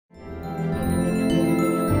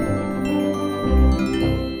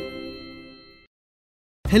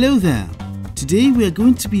Hello there! Today we are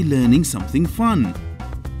going to be learning something fun.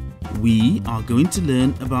 We are going to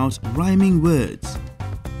learn about rhyming words.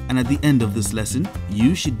 And at the end of this lesson,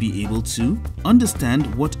 you should be able to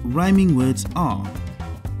understand what rhyming words are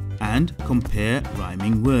and compare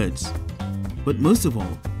rhyming words. But most of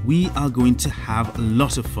all, we are going to have a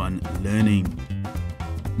lot of fun learning.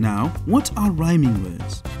 Now, what are rhyming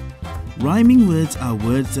words? Rhyming words are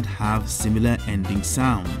words that have similar ending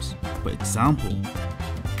sounds. For example,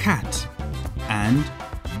 cat and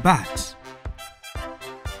bat,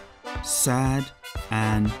 sad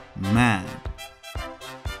and mad,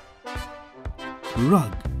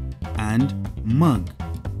 rug and mug.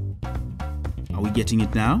 Are we getting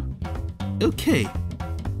it now? Okay,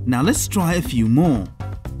 now let's try a few more.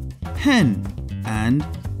 Hen and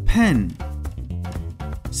pen,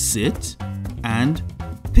 sit and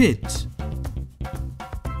pit,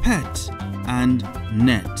 pet and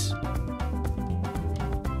net,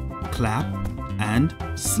 clap and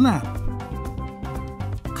slap,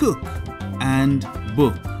 cook and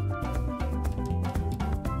book,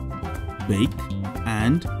 bake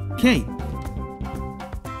and cake,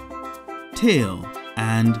 tail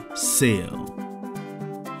and sail.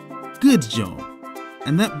 Good job!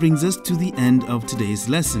 And that brings us to the end of today's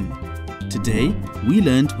lesson. Today we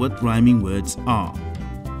learned what rhyming words are,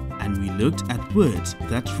 and we looked at words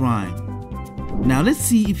that rhyme. Now let's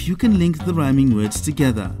see if you can link the rhyming words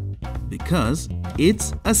together, because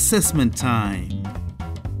it's assessment time.